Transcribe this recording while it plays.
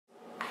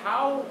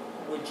how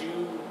would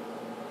you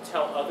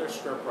tell other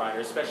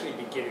scriptwriters, especially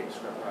beginning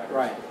scriptwriters,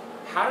 Right.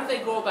 how do they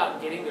go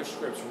about getting their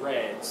scripts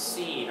read,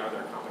 seen? Are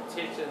there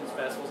competitions,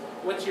 festivals?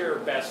 What's your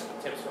best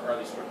tips for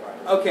early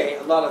scriptwriters? Okay,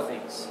 a lot of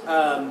things.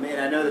 And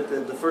I know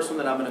that the first one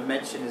that I'm going to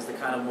mention is the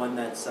kind of one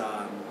that's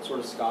sort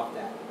of scoffed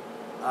at.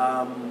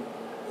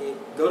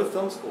 Go to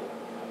film school.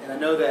 And I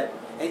know that,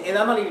 and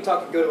I'm not even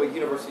talking go to a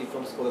university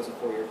film school that's a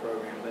 4-year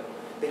program, but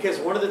because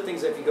one of the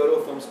things that if you go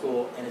to a film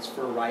school and it's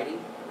for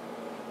writing,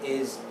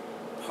 is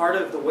part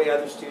of the way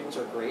other students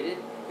are graded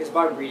is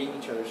by reading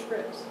each other's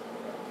scripts.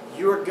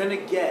 You're going to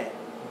get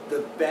the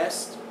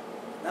best,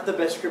 not the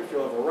best script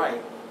you'll ever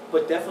write,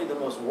 but definitely the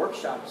most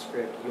workshop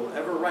script you'll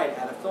ever write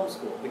at a film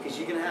school, because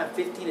you're going to have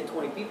 15 to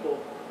 20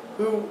 people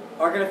who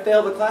are going to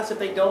fail the class if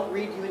they don't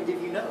read you and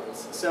give you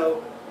notes.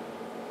 So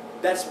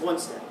that's one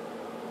step.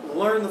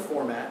 Learn the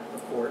format,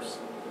 of course.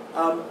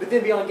 But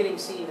then beyond getting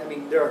seen, I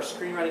mean, there are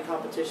screenwriting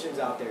competitions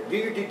out there. Do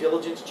your due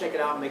diligence, check it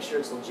out, and make sure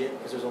it's legit,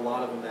 because there's a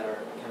lot of them that are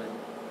kind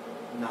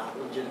of not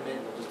legitimate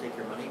and they'll just take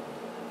your money.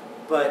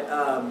 But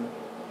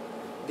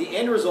the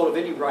end result of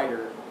any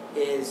writer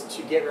is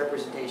to get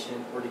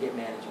representation or to get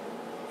management.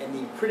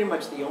 And pretty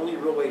much the only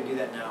real way to do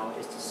that now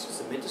is to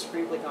submit to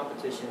screenplay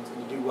competitions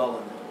and to do well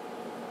in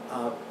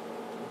them.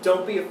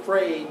 Don't be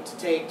afraid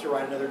to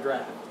write another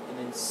draft and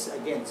then,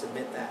 again,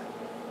 submit that.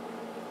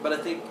 But I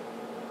think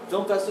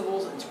film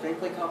festivals and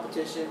screenplay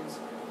competitions,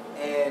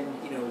 and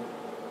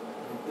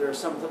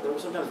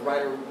sometimes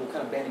writer will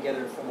kind of band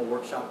together and form a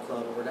workshop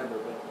club or whatever,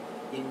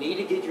 but you need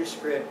to get your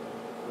script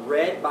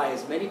read by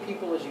as many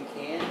people as you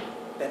can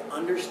that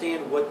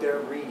understand what they're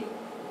reading.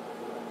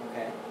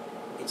 Okay?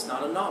 It's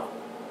not a novel.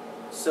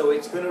 So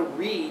it's going to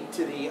read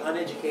to the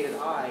uneducated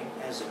eye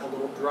as a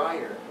little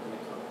drier,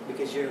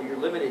 because you're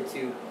limited to,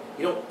 you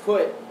don't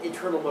put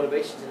internal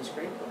motivations in a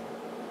screenplay.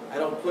 I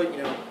don't put,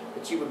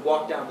 that you would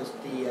walk down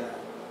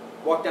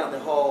the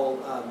hall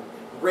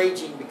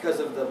raging because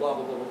of the blah,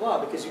 blah, blah, blah,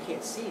 blah, because you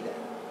can't see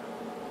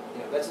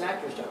that. That's an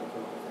actor's job to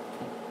come up with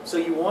that. So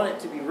you want it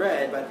to be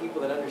read by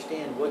people that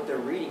understand what they're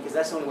reading, because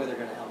that's the only way they're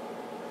going to help you.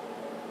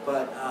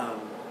 But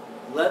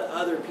let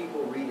other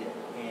people read it,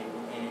 and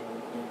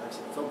like I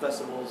said, film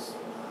festivals,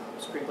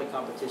 screenplay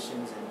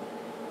competitions, and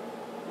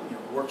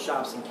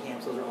workshops and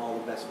camps, those are all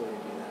the best way to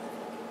do that.